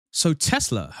So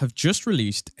Tesla have just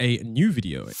released a new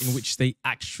video in which they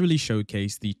actually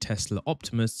showcase the Tesla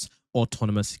Optimus's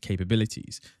autonomous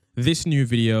capabilities. This new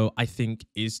video, I think,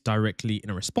 is directly in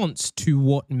a response to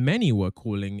what many were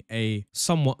calling a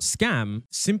somewhat scam,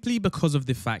 simply because of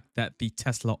the fact that the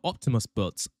Tesla Optimus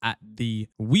bots at the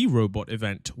We Robot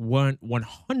event weren't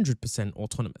 100%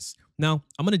 autonomous. Now,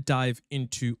 I'm going to dive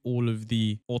into all of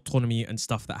the autonomy and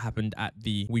stuff that happened at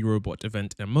the We Robot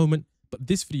event in a moment. But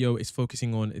this video is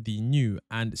focusing on the new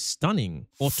and stunning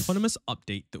autonomous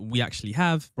update that we actually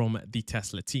have from the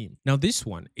Tesla team. Now, this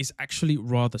one is actually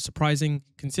rather surprising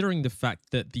considering the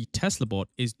fact that the Teslabot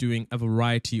is doing a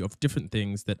variety of different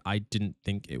things that I didn't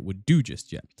think it would do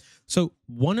just yet. So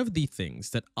one of the things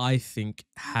that I think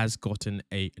has gotten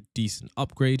a decent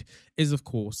upgrade is, of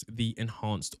course, the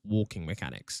enhanced walking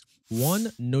mechanics.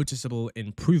 One noticeable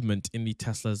improvement in the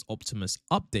Tesla's Optimus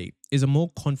update is a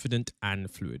more confident and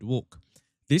fluid walk.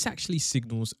 This actually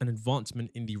signals an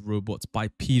advancement in the robot's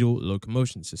bipedal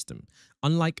locomotion system,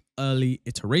 unlike early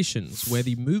iterations where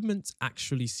the movements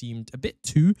actually seemed a bit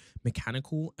too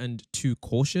mechanical and too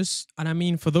cautious. And I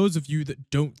mean, for those of you that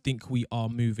don't think we are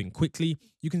moving quickly,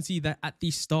 you can see that at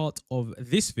the start of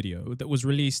this video that was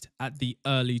released at the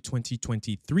early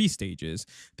 2023 stages,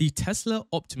 the Tesla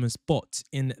Optimus bot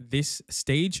in this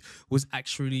stage was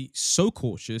actually so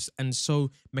cautious and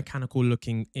so mechanical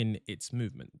looking in its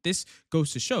movement. This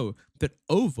goes to show that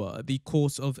over the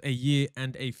course of a year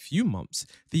and a few months,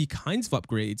 the kinds of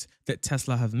upgrades that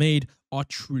Tesla have made are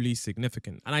truly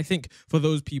significant. And I think for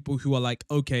those people who are like,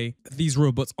 okay, these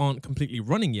robots aren't completely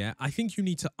running yet, I think you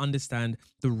need to understand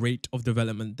the rate of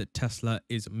development that Tesla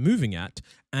is moving at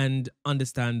and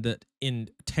understand that in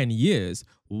 10 years,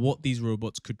 what these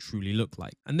robots could truly look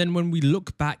like. And then when we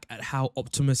look back at how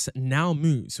Optimus now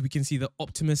moves, we can see that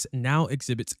Optimus now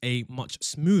exhibits a much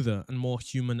smoother and more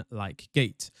human-like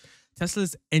gait.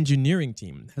 Tesla's engineering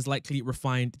team has likely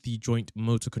refined the joint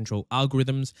motor control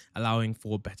algorithms, allowing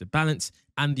for better balance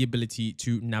and the ability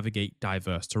to navigate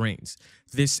diverse terrains.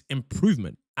 This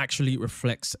improvement actually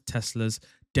reflects Tesla's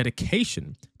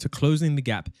dedication to closing the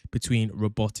gap between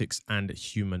robotics and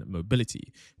human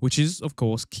mobility, which is, of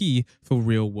course, key for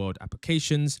real-world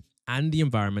applications and the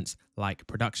environments like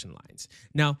production lines.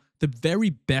 Now, the very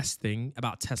best thing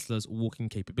about Tesla's walking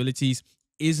capabilities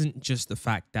isn't just the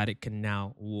fact that it can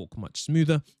now walk much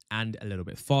smoother and a little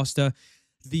bit faster.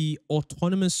 The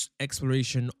autonomous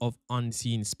exploration of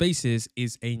unseen spaces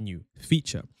is a new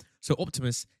feature. So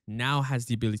Optimus now has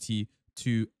the ability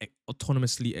to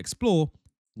autonomously explore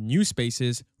new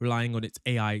spaces relying on its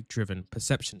AI-driven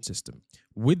perception system.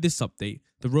 With this update,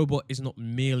 the robot is not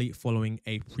merely following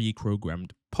a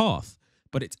pre-programmed path,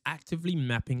 but it's actively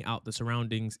mapping out the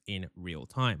surroundings in real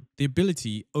time. The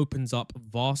ability opens up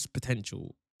vast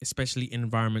potential, especially in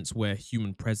environments where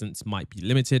human presence might be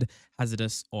limited,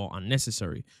 hazardous, or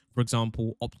unnecessary. For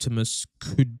example, Optimus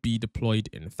could be deployed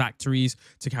in factories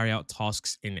to carry out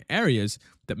tasks in areas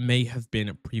that may have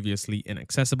been previously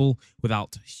inaccessible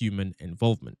without human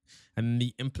involvement. And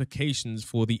the implications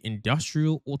for the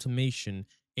industrial automation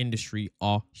industry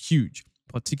are huge,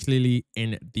 particularly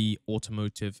in the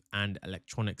automotive and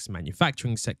electronics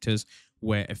manufacturing sectors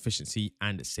where efficiency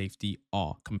and safety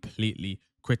are completely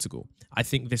critical. I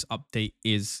think this update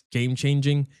is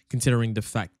game-changing, considering the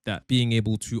fact that being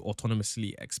able to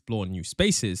autonomously explore new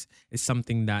spaces is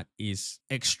something that is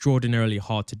extraordinarily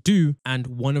hard to do. And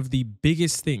one of the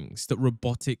biggest things that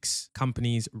robotics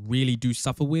companies really do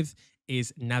suffer with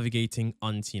is navigating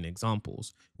unseen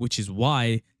examples, which is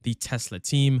why the Tesla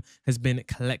team has been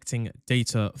collecting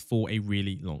data for a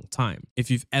really long time. If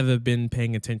you've ever been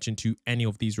paying attention to any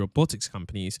of these robotics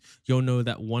companies, you'll know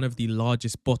that one of the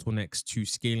largest bottlenecks to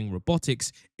scaling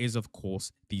robotics is, of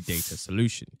course, the data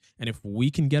solution. And if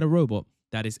we can get a robot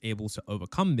that is able to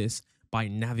overcome this by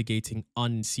navigating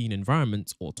unseen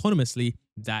environments autonomously,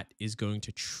 that is going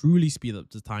to truly speed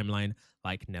up the timeline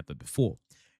like never before.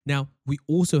 Now, we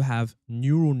also have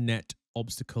Neuronet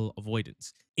obstacle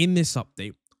avoidance. In this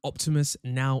update, Optimus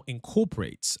now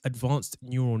incorporates advanced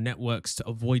neural networks to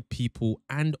avoid people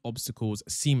and obstacles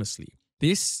seamlessly.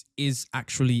 This is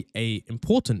actually an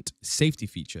important safety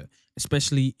feature,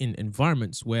 especially in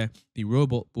environments where the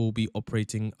robot will be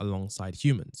operating alongside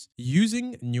humans.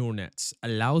 Using neural nets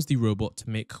allows the robot to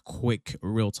make quick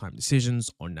real-time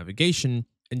decisions on navigation,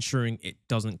 ensuring it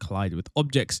doesn't collide with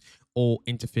objects or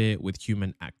interfere with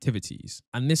human activities.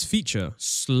 And this feature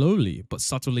slowly but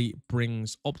subtly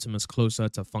brings Optimus closer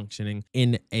to functioning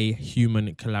in a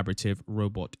human collaborative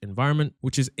robot environment,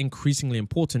 which is increasingly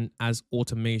important as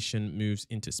automation moves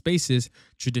into spaces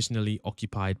traditionally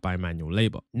occupied by manual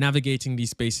labor. Navigating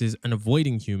these spaces and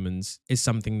avoiding humans is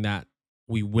something that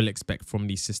we will expect from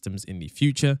these systems in the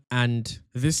future. And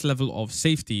this level of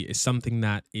safety is something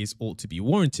that is ought to be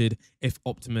warranted if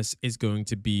Optimus is going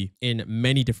to be in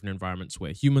many different environments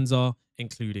where humans are,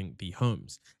 including the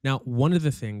homes. Now, one of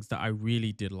the things that I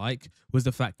really did like was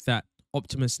the fact that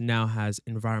Optimus now has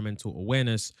environmental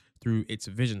awareness through its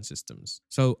vision systems.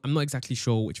 So I'm not exactly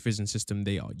sure which vision system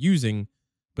they are using,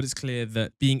 but it's clear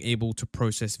that being able to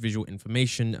process visual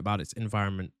information about its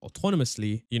environment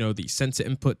autonomously, the sensor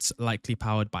inputs likely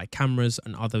powered by cameras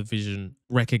and other vision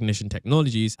recognition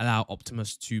technologies allow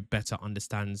Optimus to better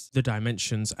understand the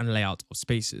dimensions and layout of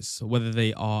spaces. So whether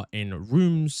they are in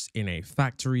rooms, in a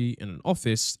factory, in an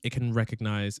office, it can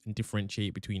recognize and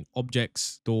differentiate between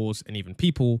objects, doors, and even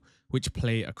people, which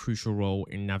play a crucial role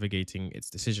in navigating its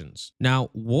decisions. Now,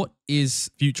 what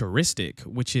is futuristic,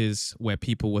 which is where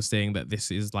people were saying that this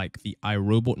is like the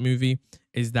iRobot movie,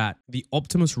 is that the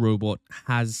Optimus robot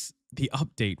has the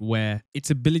update where its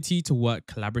ability to work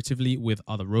collaboratively with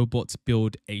other robots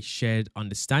build a shared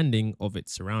understanding of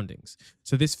its surroundings.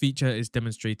 So this feature is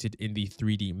demonstrated in the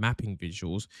 3D mapping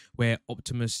visuals where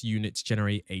Optimus units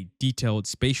generate a detailed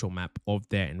spatial map of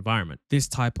their environment. This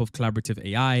type of collaborative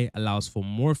AI allows for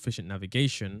more efficient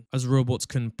navigation as robots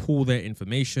can pull their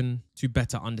information to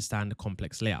better understand the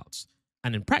complex layouts.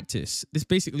 And in practice, this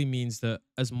basically means that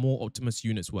as more Optimus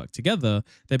units work together,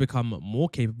 they become more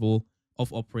capable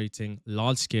of operating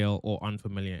large-scale or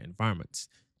unfamiliar environments.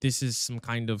 This is some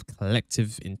kind of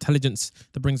collective intelligence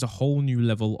that brings a whole new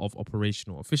level of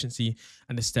operational efficiency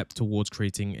and a step towards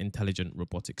creating intelligent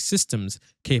robotic systems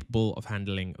capable of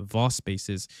handling vast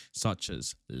spaces such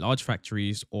as large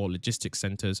factories or logistics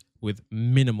centers with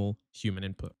minimal human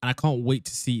input. And I can't wait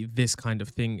to see this kind of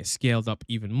thing scaled up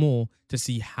even more to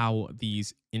see how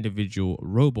these individual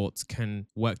robots can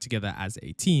work together as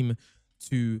a team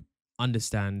to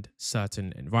understand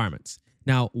certain environments.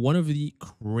 Now, one of the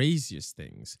craziest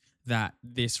things that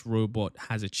this robot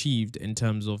has achieved in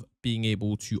terms of being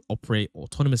able to operate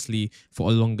autonomously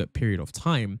for a longer period of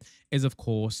time is, of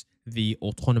course, the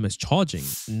autonomous charging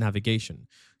navigation.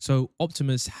 So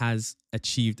Optimus has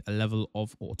achieved a level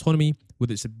of autonomy with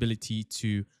its ability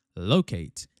to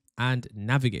locate and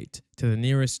navigate to the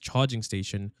nearest charging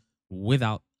station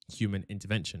without human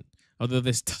intervention. Although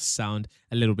this does sound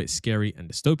a little bit scary and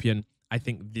dystopian, I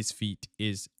think this feat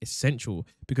is essential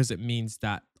because it means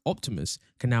that Optimus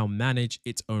can now manage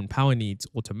its own power needs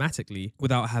automatically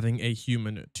without having a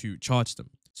human to charge them.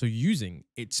 So using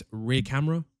its rear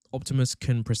camera, Optimus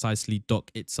can precisely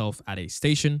dock itself at a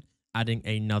station, adding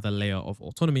another layer of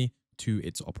autonomy to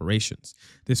its operations.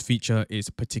 This feature is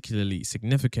particularly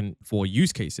significant for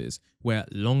use cases where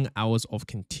long hours of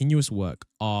continuous work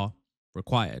are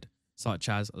required, such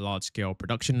as large-scale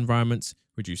production environments,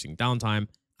 reducing downtime,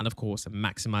 and of course,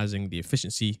 maximizing the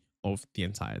efficiency of the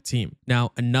entire team. Now,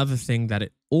 another thing that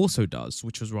it also does,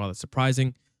 which was rather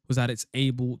surprising, was that it's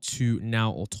able to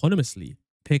now autonomously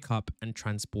pick up and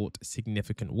transport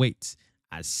significant weights,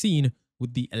 as seen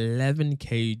with the 11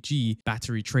 kg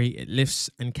battery tray it lifts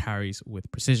and carries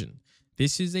with precision.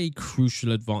 This is a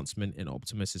crucial advancement in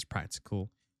Optimus's practical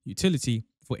utility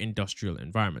for industrial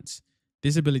environments.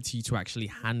 This ability to actually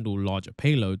handle larger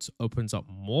payloads opens up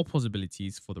more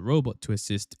possibilities for the robot to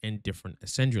assist in different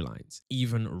assembly lines,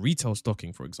 even retail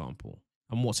stocking, for example.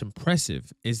 And what's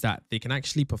impressive is that they can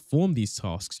actually perform these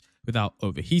tasks without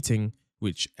overheating,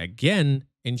 which again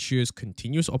ensures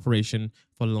continuous operation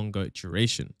for longer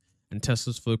duration. And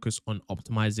Tesla's focus on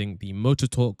optimizing the motor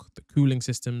torque, the cooling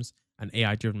systems, and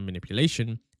AI-driven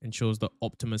manipulation ensures that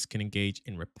Optimus can engage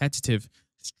in repetitive,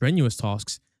 strenuous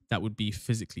tasks that would be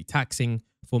physically taxing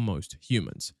for most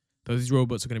humans. Those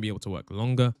robots are going to be able to work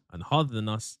longer and harder than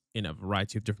us in a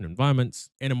variety of different environments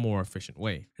in a more efficient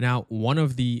way. Now, one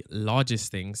of the largest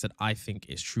things that I think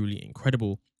is truly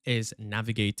incredible is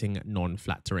navigating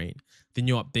non-flat terrain. The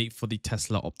new update for the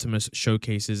Tesla Optimus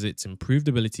showcases its improved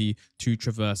ability to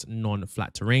traverse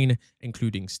non-flat terrain,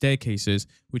 including staircases,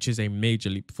 which is a major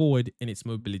leap forward in its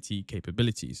mobility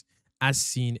capabilities. As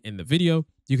seen in the video,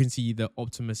 you can see that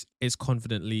Optimus is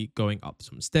confidently going up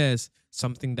some stairs,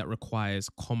 something that requires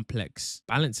complex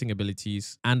balancing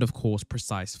abilities and, of course,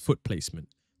 precise foot placement.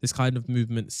 This kind of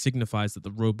movement signifies that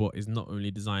the robot is not only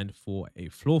designed for a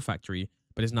floor factory,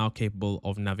 but is now capable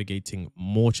of navigating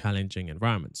more challenging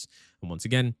environments. And once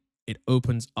again, it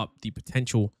opens up the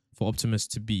potential for Optimus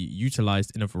to be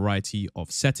utilized in a variety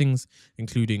of settings,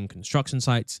 including construction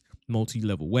sites,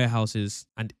 multi-level warehouses,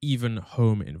 and even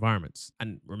home environments.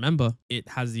 And remember, it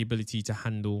has the ability to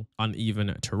handle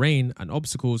uneven terrain and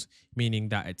obstacles, meaning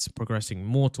that it's progressing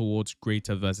more towards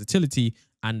greater versatility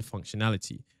and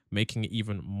functionality. making it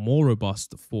even more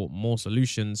robust for more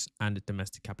solutions and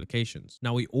domestic applications.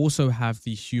 Now, we also have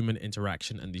the human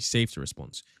interaction and the safety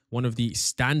response. One of the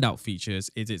standout features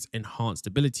is its enhanced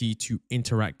ability to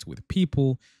interact with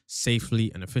people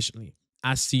safely and efficiently.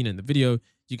 As seen in the video,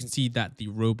 you can see that the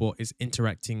robot is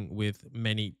interacting with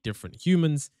many different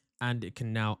humans, and it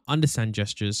can now understand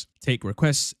gestures, take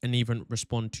requests, and even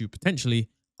respond to potentially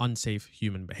unsafe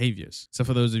human behaviors. So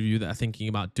for those of you that are thinking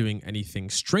about doing anything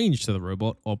strange to the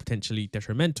robot or potentially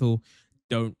detrimental,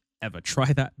 don't ever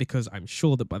try that, because I'm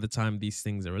sure that by the time these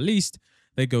things are released,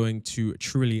 they're going to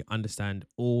truly understand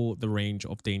all the range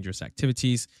of dangerous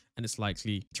activities, and it's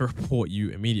likely to report you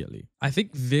immediately. I think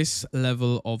this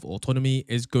level of autonomy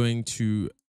is going to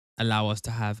allow us to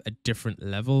have a different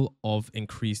level of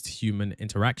increased human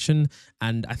interaction.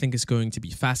 And I think it's going to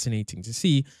be fascinating to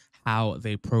see how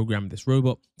they program this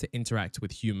robot to interact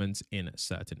with humans in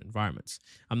certain environments.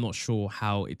 I'm not sure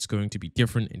how it's going to be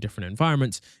different in different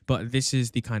environments, but this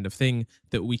is the kind of thing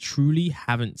that we truly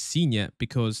haven't seen yet,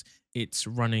 because it's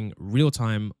running real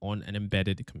time on an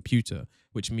embedded computer,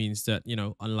 which means that,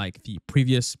 unlike the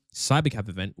previous Cybercab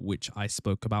event, which I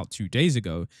spoke about 2 days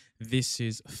ago, this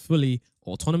is fully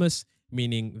autonomous,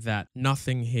 meaning that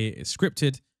nothing here is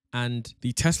scripted, and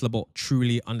the Teslabot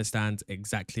truly understands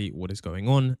exactly what is going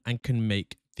on and can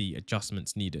make the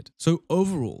adjustments needed. So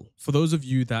overall, for those of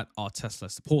you that are Tesla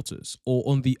supporters, or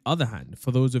on the other hand,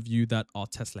 for those of you that are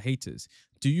Tesla haters,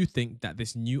 do you think that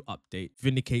this new update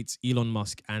vindicates Elon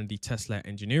Musk and the Tesla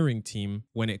engineering team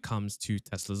when it comes to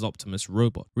Tesla's Optimus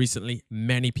robot? Recently,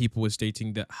 many people were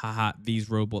stating that, haha, these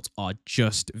robots are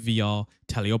just VR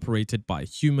teleoperated by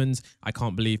humans. I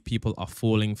can't believe people are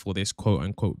falling for this quote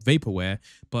unquote vaporware.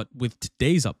 But with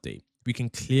today's update, we can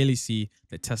clearly see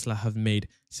that Tesla have made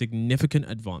significant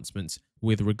advancements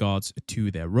with regards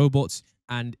to their robots,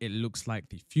 and it looks like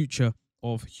the future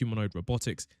of humanoid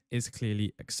robotics is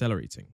clearly accelerating.